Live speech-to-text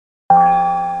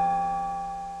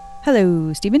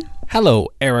Hello, Stephen. Hello,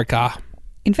 Erica.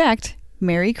 In fact,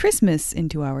 Merry Christmas in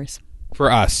 2 hours. For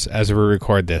us, as we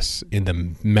record this in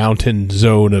the mountain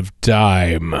zone of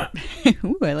time.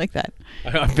 Ooh, I like that.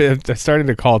 I started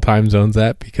to call time zones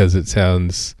that because it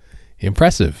sounds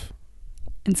impressive.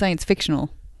 And science fictional.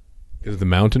 Is the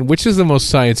mountain? Which is the most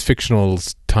science fictional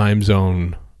time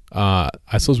zone? I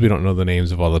suppose we don't know the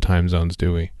names of all the time zones,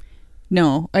 do we?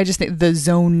 No, I just think the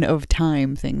zone of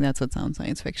time thing, that's what sounds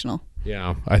science fictional.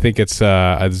 Yeah, I think it's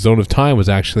a Zone of Time was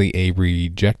actually a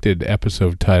rejected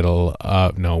episode title.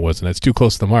 No, it wasn't. It's too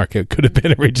close to the mark. It could have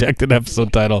been a rejected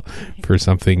episode title for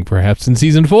something perhaps in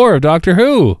season 4 of Doctor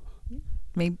Who.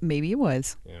 Maybe it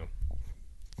was.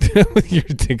 Yeah. You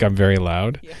think I'm very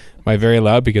loud? Yeah. Am I very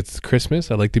loud because it's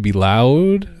Christmas? I like to be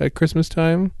loud at Christmas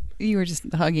time. You were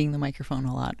just hugging the microphone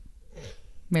a lot.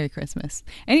 Merry Christmas.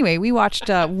 Anyway, we watched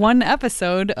one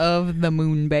episode of the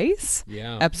Moonbase.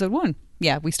 Yeah. Episode 1.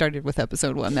 Yeah, we started with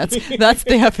episode 1. That's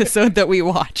the episode that we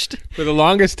watched. For the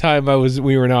longest time,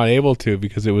 we were not able to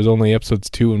because it was only episodes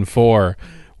 2 and 4,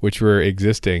 which were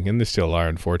existing, and they still are,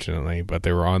 unfortunately. But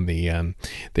they were on they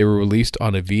were released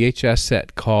on a VHS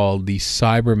set called the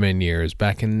Cybermen years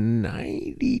back in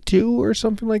 '92 or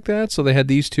something like that. So they had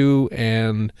these two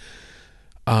and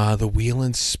the Wheel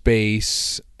in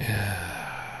Space.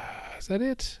 Is that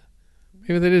it?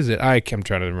 Maybe that is it. I'm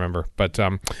trying to remember, but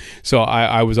so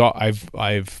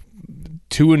I've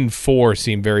 2 and 4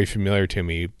 seem very familiar to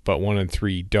me, but 1 and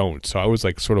 3 don't. So I was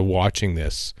like sort of watching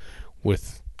this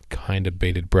with kind of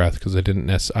bated breath because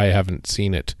I haven't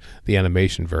seen the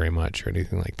animation very much or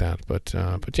anything like that. But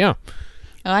yeah,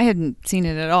 I hadn't seen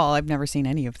it at all. I've never seen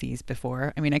any of these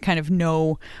before. I mean, I kind of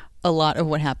know a lot of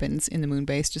what happens in the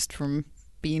Moonbase just from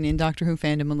being in Doctor Who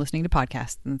fandom and listening to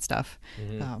podcasts and stuff.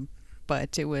 Mm-hmm.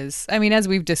 But it was, I mean, as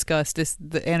we've discussed,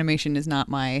 the animation is not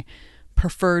my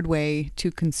preferred way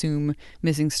to consume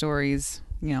missing stories.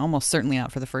 You know, almost certainly not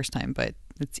for the first time, but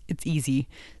it's easy.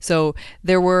 So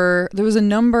there was a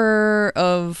number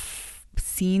of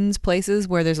scenes, places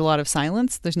where there's a lot of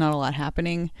silence. There's not a lot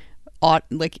happening,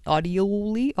 like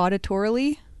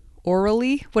auditorily,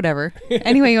 orally, whatever.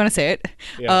 Any way you want to say it.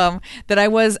 Yeah. That I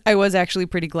was actually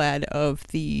pretty glad of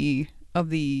the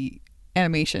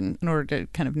animation in order to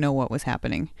kind of know what was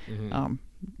happening,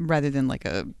 rather than like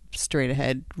a straight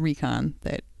ahead recon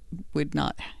that would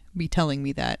not be telling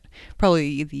me that.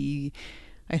 Probably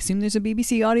I assume there's a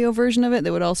BBC audio version of it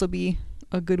that would also be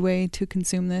a good way to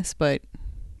consume this, but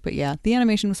yeah, the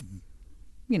animation was,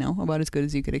 about as good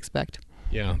as you could expect.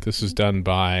 Yeah, this was done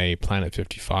by Planet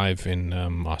 55 in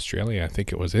Australia, I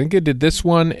think it was. I think it did this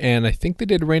one, and I think they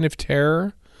did Reign of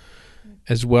Terror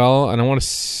as well, and I want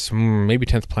to maybe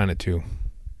 10th Planet too.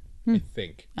 I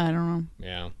think. I don't know.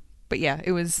 Yeah. But yeah,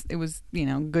 it was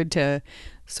good to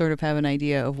sort of have an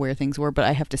idea of where things were, but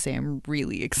I have to say I'm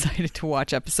really excited to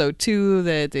watch episode 2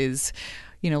 that is,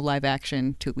 live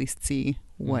action, to at least see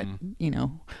what,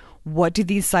 what do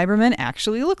these Cybermen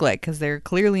actually look like, because they're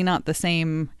clearly not the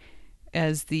same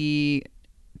as the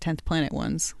 10th Planet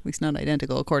ones, at least not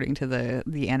identical according to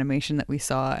the animation that we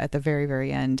saw at the very,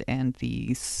 very end and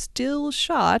the still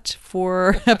shot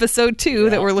for episode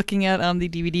 2 that we're looking at on the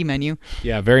DVD menu.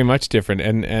 Yeah, very much different.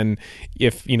 And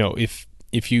if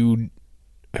you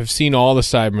have seen all the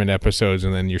Cybermen episodes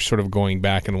and then you're sort of going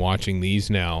back and watching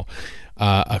these now,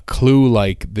 a clue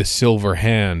like the silver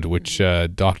hand, which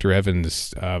Dr.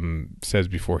 Evans says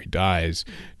before he dies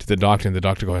to the doctor, and the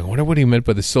doctor going, I wonder what he meant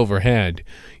by the silver hand.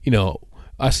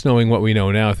 Us knowing what we know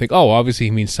now, think, obviously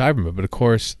he means Cybermen. But of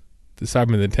course, the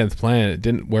Cybermen in the 10th Planet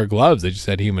didn't wear gloves. They just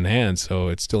had human hands, so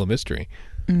it's still a mystery.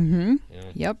 Mm-hmm. Yeah.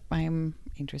 Yep, I'm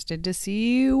interested to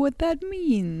see what that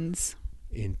means.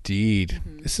 Indeed.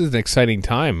 Mm-hmm. This is an exciting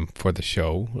time for the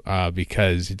show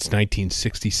because it's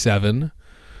 1967.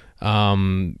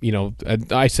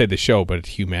 I say the show, but it's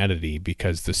humanity,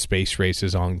 because the space race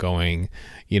is ongoing.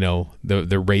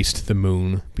 The race to the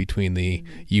moon between the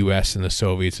U.S. and the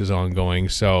Soviets is ongoing.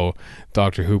 So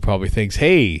Doctor Who probably thinks,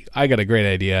 hey, I got a great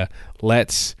idea.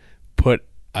 Let's put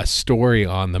a story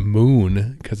on the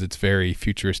moon, because it's very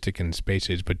futuristic in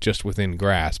space age, but just within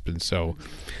grasp. And so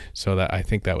that I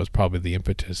think that was probably the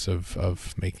impetus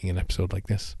of making an episode like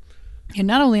this. And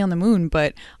not only on the moon,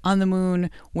 but on the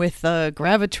moon with a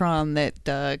gravitron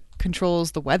that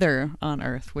controls the weather on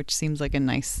Earth, which seems like a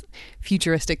nice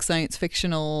futuristic science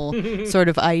fictional sort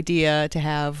of idea to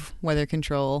have weather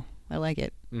control. I like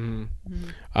it. Mm-hmm.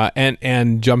 Mm-hmm.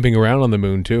 And jumping around on the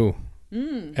moon too,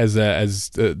 as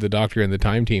the Doctor and the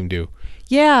Time Team do.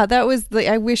 Yeah, that was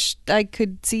I wish I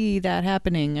could see that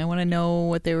happening. I want to know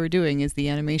what they were doing. Is the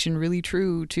animation really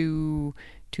true to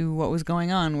to what was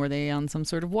going on. Were they on some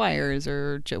sort of wires,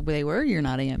 or they were? You're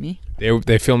not AME.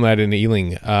 They filmed that in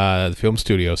Ealing, the film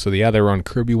studio. So they were on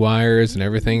Kirby wires and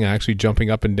everything, actually jumping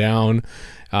up and down,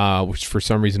 which for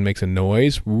some reason makes a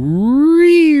noise.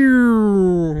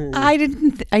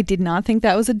 I did not think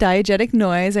that was a diegetic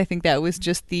noise. I think that was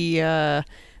just the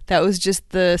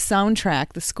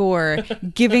soundtrack, the score,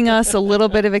 giving us a little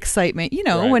bit of excitement. You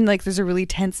know, when like there's a really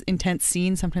intense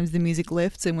scene, sometimes the music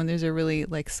lifts, and when there's a really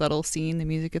like subtle scene, the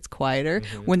music gets quieter.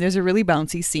 When there's a really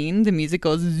bouncy scene, the music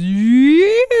goes.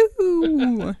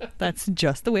 That's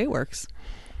just the way it works.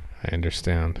 I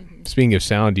understand. Speaking of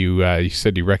sound, you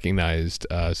said you recognized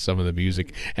some of the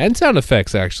music and sound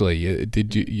effects. Actually,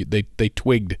 did you? They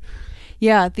twigged.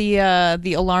 Yeah,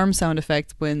 the alarm sound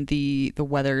effect when the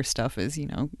weather stuff is, you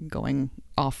know, going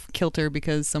off kilter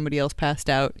because somebody else passed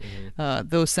out.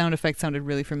 Those sound effects sounded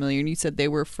really familiar, and you said they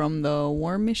were from the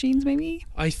War Machines, maybe?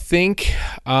 I think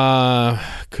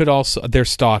could also they're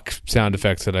stock sound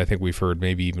effects that I think we've heard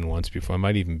maybe even once before. It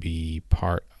might even be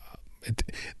part.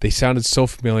 They sounded so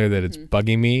familiar that it's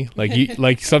bugging me. Like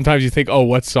like sometimes you think, oh,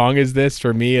 what song is this?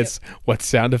 For me, it's what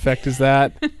sound effect is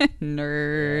that?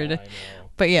 Nerd. Yeah, I know.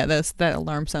 But yeah, that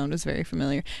alarm sound is very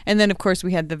familiar. And then, of course,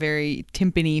 we had the very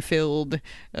timpani-filled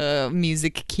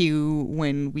music cue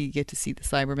when we get to see the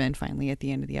Cybermen finally at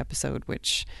the end of the episode,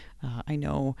 which I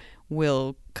know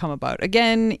will come about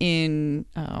again in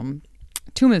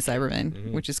Tomb of the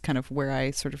Cybermen, which is kind of where I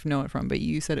sort of know it from. But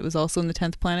you said it was also in the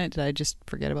 10th Planet. Did I just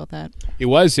forget about that? It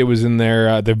was in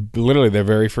their literally their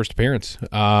very first appearance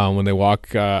when they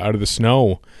walk out of the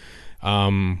snow.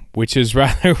 Which is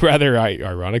rather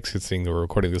ironic, considering we're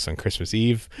recording this on Christmas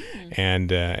Eve,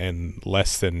 and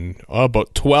less than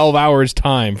about 12 hours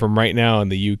time from right now in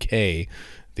the UK,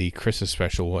 the Christmas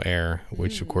special will air,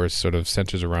 which of course sort of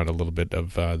centers around a little bit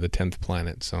of the 10th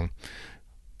Planet. So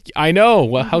I know,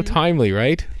 well, how timely,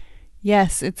 right?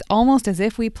 Yes, it's almost as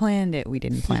if we planned it. We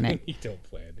didn't plan it. We don't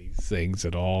plan these things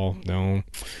at all. No.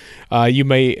 You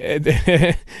may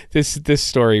this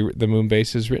story, the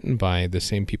Moonbase, is written by the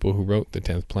same people who wrote the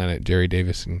 10th Planet, Jerry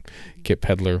Davis and Kit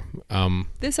Pedler.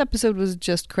 This episode was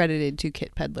just credited to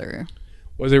Kit Pedler.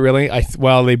 Was it really?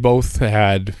 Well, they both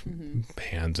had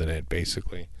hands in it,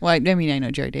 basically. Well, I mean, I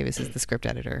know Jerry Davis is the script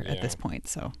editor at this point,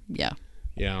 so yeah.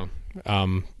 Yeah.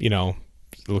 You know,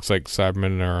 it looks like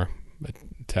Cybermen are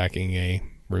attacking a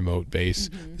remote base.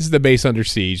 This is the base under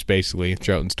siege, basically.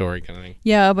 Troughton story kind of thing.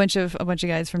 Yeah, a bunch of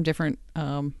guys from different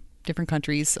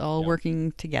countries all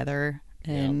working together,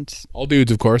 and all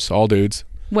dudes, of course, all dudes.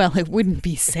 Well, it wouldn't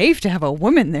be safe to have a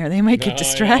woman there. They might get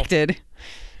distracted.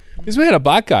 Because we had a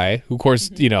black guy who, of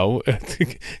course, you know,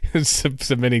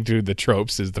 submitting to the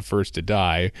tropes is the first to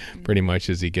die, pretty much,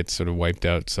 as he gets sort of wiped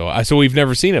out. So we've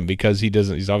never seen him because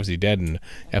he's obviously dead in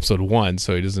episode 1,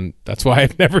 so he doesn't. That's why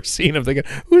I've never seen him. Thinking,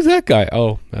 who's that guy?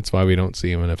 Oh, that's why we don't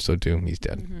see him in episode 2. He's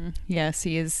dead. Yes,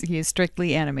 he is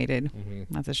strictly animated.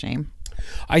 That's a shame.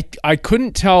 I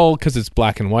couldn't tell because it's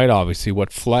black and white, obviously,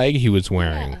 what flag he was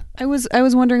wearing. I was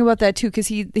wondering about that too, because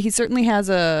he certainly has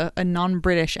a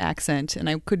non-British accent,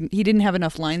 and he didn't have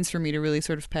enough lines for me to really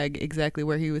sort of peg exactly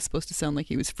where he was supposed to sound like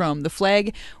he was from. The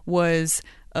flag was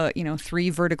 3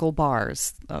 vertical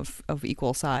bars of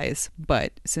equal size,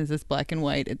 but since it's black and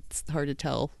white, it's hard to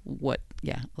tell I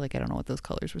don't know what those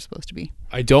colors were supposed to be.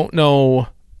 I don't know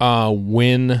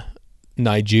when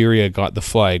Nigeria got the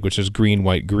flag, which is green,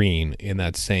 white, green in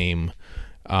that same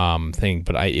thing,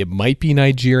 but it might be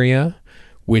Nigeria,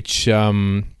 which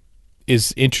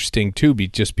is interesting too,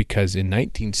 just because in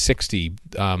 1960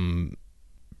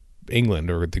 England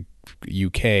or the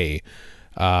UK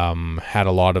had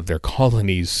a lot of their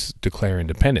colonies declare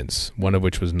independence, one of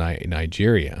which was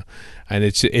Nigeria. And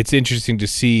it's interesting to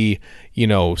see, you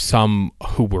know, some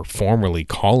who were formerly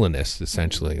colonists,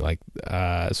 essentially, like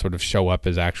sort of show up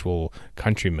as actual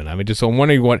countrymen. I mean, I'm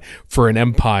wondering what, for an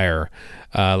empire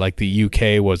like the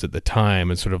UK was at the time,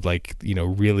 and sort of like, you know,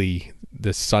 really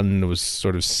the sun was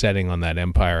sort of setting on that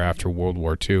empire after World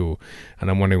War II. And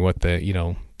I'm wondering what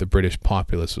the British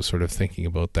populace was sort of thinking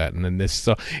about that. And then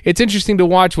so it's interesting to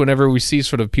watch whenever we see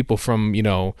sort of people from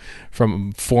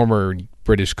former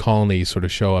British colonies sort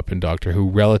of show up in Doctor Who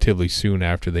relatively soon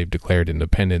after they've declared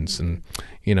independence, and,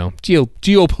 you know,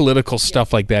 geopolitical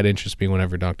stuff like that interests me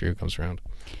whenever Doctor Who comes around.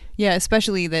 Yeah,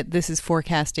 especially that this is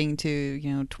forecasting to,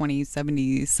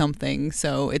 2070 something,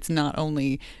 so it's not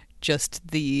only just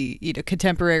the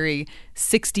contemporary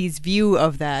 60s view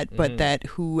of that, but that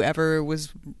whoever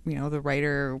was the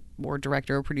writer or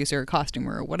director or producer or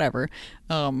costumer or whatever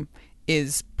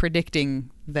is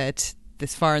predicting that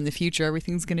this far in the future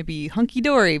everything's going to be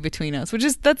hunky-dory between us,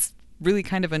 that's really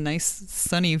kind of a nice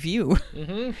sunny view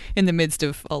in the midst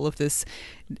of all of this,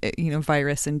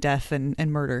 virus and death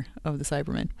and murder of the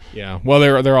Cybermen. Yeah, well,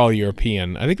 they're all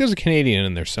European. I think there's a Canadian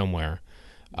in there somewhere.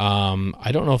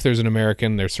 I don't know if there's an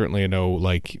American. There's certainly well,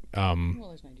 there's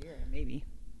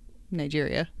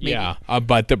Nigeria, maybe. Yeah,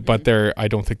 but there, I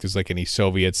don't think there's like any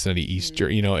Soviets, any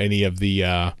any of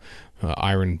the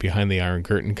behind the Iron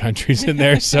Curtain countries in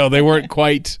there. So they weren't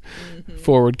quite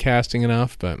forward casting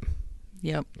enough. But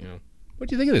yep. Yeah. What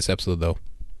do you think of this episode, though?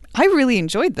 I really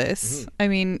enjoyed this. I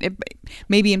mean,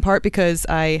 maybe in part because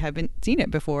I haven't seen it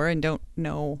before and don't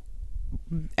know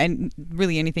and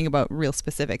really anything about real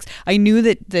specifics. I knew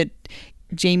that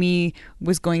Jamie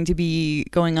was going to be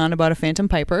going on about a Phantom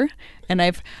Piper, and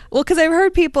because I've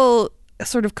heard people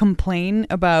sort of complain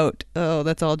about, oh,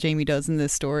 that's all Jamie does in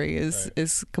this story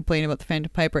is complain about the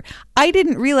Phantom Piper. I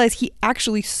didn't realize he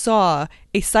actually saw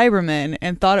a Cyberman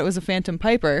and thought it was a Phantom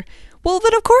Piper. Well,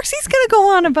 then of course he's going to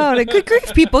go on about it. Good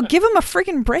grief, people, give him a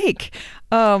freaking break.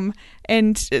 And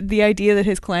the idea that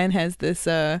his clan has this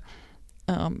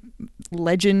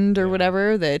legend or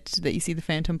whatever that you see the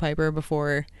Phantom Piper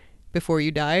before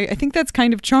you die. I think that's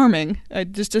kind of charming.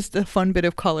 Just a fun bit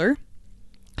of color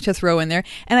to throw in there.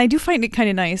 And I do find it kind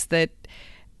of nice that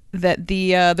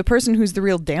the person who's the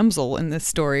real damsel in this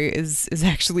story is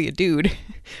actually a dude.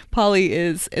 Polly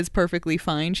is perfectly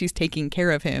fine. She's taking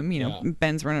care of him.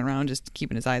 Ben's running around just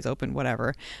keeping his eyes open,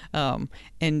 whatever.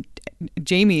 And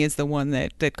Jamie is the one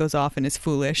that goes off and is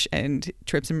foolish and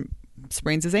trips and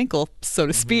sprains his ankle, so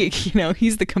to speak.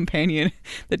 He's the companion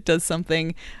that does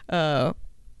something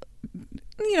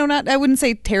not, I wouldn't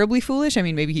say terribly foolish. I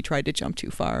mean, maybe he tried to jump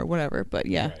too far or whatever, but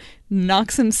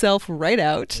knocks himself right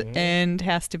out and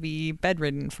has to be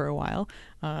bedridden for a while.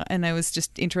 And I was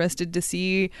just interested to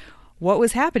see what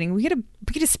was happening. We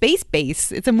get a space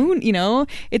base. It's a moon,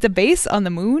 it's a base on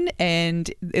the moon,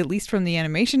 and at least from the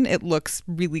animation, it looks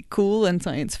really cool and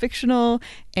science fictional.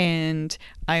 And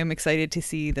I am excited to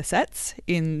see the sets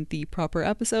in the proper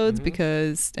episodes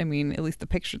because, I mean, at least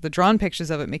the drawn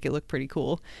pictures of it make it look pretty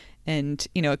cool. And,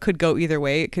 it could go either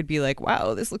way. It could be like,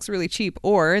 wow, this looks really cheap.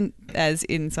 Or, as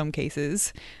in some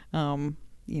cases, Dalek's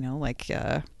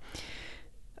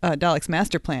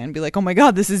master plan, be like, oh my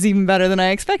God, this is even better than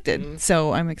I expected.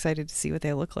 So I'm excited to see what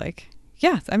they look like.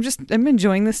 Yeah, I'm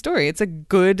enjoying this story. It's a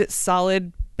good,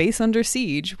 solid base under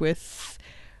siege with,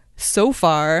 so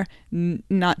far,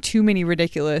 not too many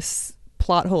ridiculous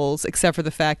plot holes, except for the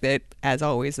fact that, as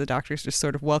always, the Doctor's just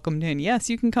sort of welcomed in.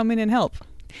 Yes, you can come in and help.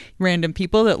 Random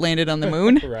people that landed on the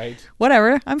moon. Right.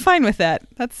 Whatever. I'm fine with that.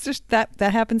 That's just that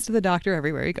happens to the Doctor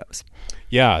everywhere he goes.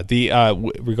 Yeah.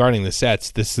 Regarding the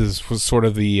sets, was sort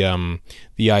of the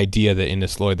idea that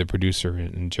Innes Lloyd, the producer,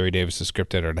 and Jerry Davis, the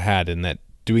script editor, had, in that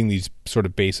doing these sort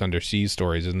of base undersea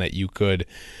stories, and that you could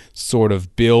sort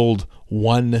of build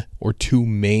one or two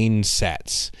main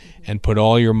sets and put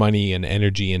all your money and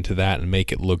energy into that and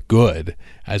make it look good,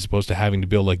 as opposed to having to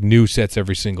build like new sets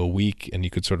every single week, and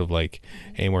you could sort of like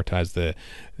amortize the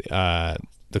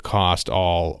cost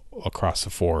all across the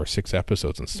 4 or 6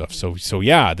 episodes and stuff. So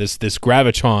yeah, this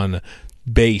Gravitron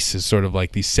base is sort of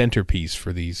like the centerpiece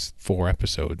for these 4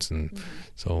 episodes, and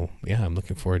so yeah, I'm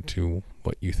looking forward to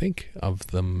what you think of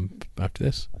them after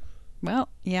this. Well,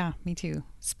 yeah, me too.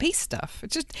 Space stuff.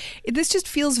 This just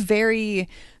feels very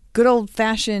good old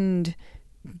fashioned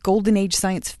golden age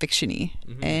science fiction-y.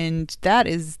 And that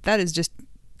is just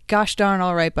gosh darn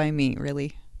all right by me,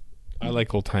 really. I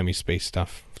like old timey space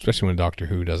stuff, especially when Doctor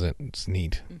Who does it. It's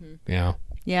neat. Yeah.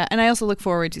 Yeah, and I also look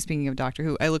forward to, speaking of Doctor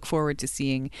Who, I look forward to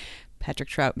seeing Patrick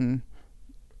Troughton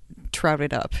trout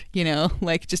it up,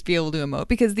 like just be able to emote,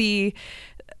 because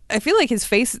I feel like his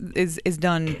face is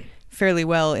done fairly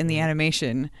well in the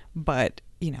animation, but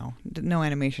no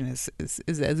animation is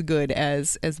as good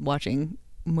as watching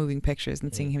moving pictures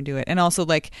and seeing him do it. And also,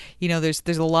 like,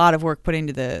 there's a lot of work put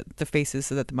into the faces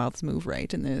so that the mouths move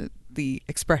right, and the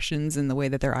expressions and the way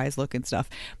that their eyes look and stuff.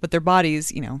 But their bodies,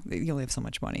 they only have so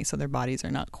much money, so their bodies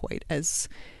are not quite as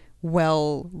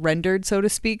well rendered, so to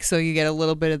speak. So you get a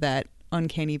little bit of that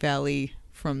uncanny valley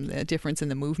from the difference in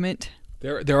the movement.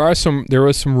 There was some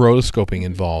rotoscoping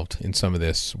involved in some of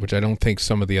this, which I don't think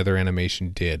some of the other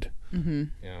animation did.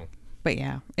 Yeah. But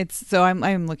yeah,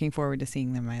 I'm looking forward to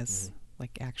seeing them as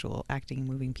like actual acting,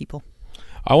 moving people.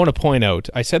 I want to point out,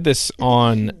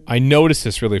 I noticed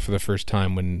this really for the first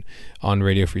time when on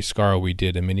Radio Free Skaro we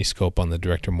did a miniscope on the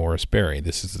director Morris Barry.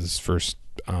 This is his first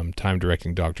time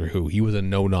directing Doctor Who. He was a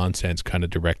no-nonsense kind of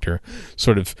director.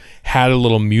 Sort of had a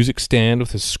little music stand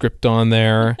with his script on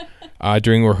there.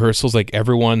 During rehearsals, like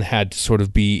everyone had to sort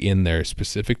of be in their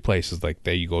specific places. Like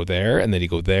there you go there, and then you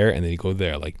go there, and then you go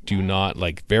there. Like do not,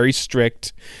 like very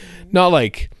strict, not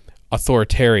like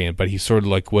authoritarian, but he sort of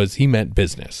like he meant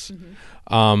business.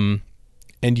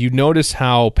 And you notice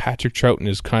how Patrick Troughton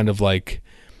is kind of like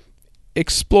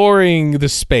exploring the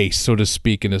space, so to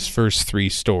speak, in his first 3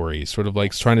 stories, sort of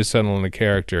like trying to settle on a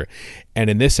character.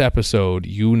 And in this episode,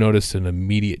 you notice an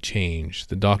immediate change.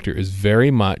 The Doctor is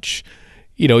very much,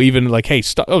 even like, hey,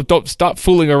 don't stop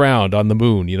fooling around on the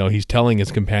moon. He's telling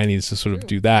his companions to sort of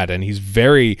do that. And he's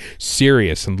very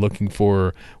serious and looking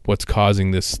for what's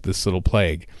causing this little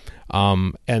plague.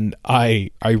 And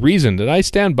I reasoned, and I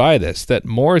stand by this, that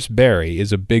Morris Barry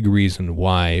is a big reason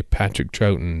why Patrick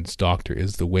Troughton's Doctor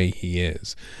is the way he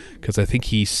is. Because I think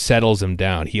he settles him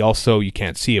down. He also, you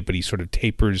can't see it, but he sort of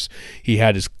tapers. He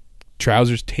had his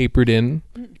trousers tapered in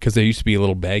because they used to be a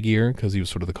little baggier because he was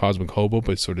sort of the cosmic hobo,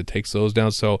 but sort of takes those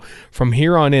down. So from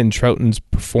here on in, Troughton's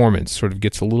performance sort of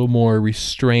gets a little more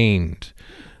restrained,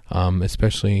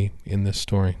 especially in this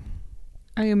story.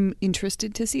 I am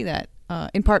interested to see that.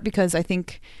 In part because I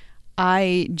think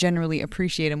I generally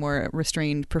appreciate a more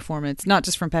restrained performance, not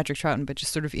just from Patrick Troughton, but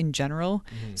just sort of in general.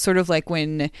 Sort of like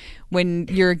when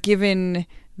you're given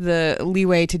the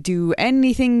leeway to do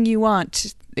anything you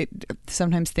want,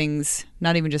 sometimes things,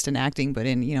 not even just in acting, but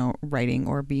in, writing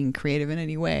or being creative in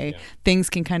any way, things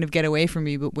can kind of get away from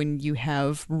you. But when you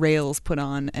have rails put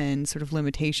on and sort of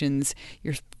limitations,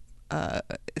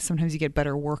 sometimes you get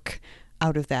better work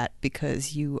out of that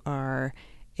because you are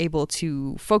able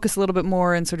to focus a little bit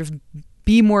more and sort of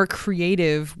be more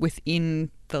creative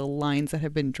within the lines that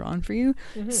have been drawn for you.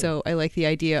 So I like the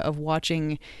idea of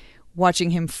watching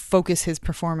him focus his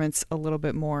performance a little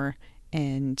bit more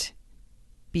and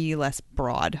be less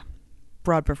broad.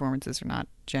 Broad performances are not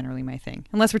generally my thing,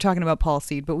 unless we're talking about Paul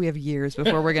Seed, but we have years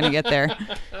before we're going to get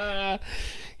there.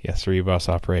 Yes, Rebus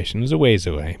Operation is a ways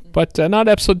away, but not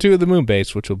episode 2 of the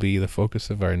Moonbase, which will be the focus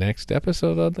of our next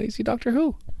episode on Lazy Doctor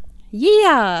Who.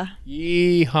 Yeah.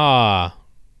 Yeehaw.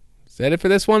 Is that it for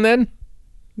this one then?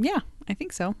 Yeah, I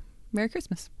think so. Merry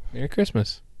Christmas. Merry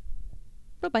Christmas.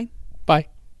 Bye-bye. Bye.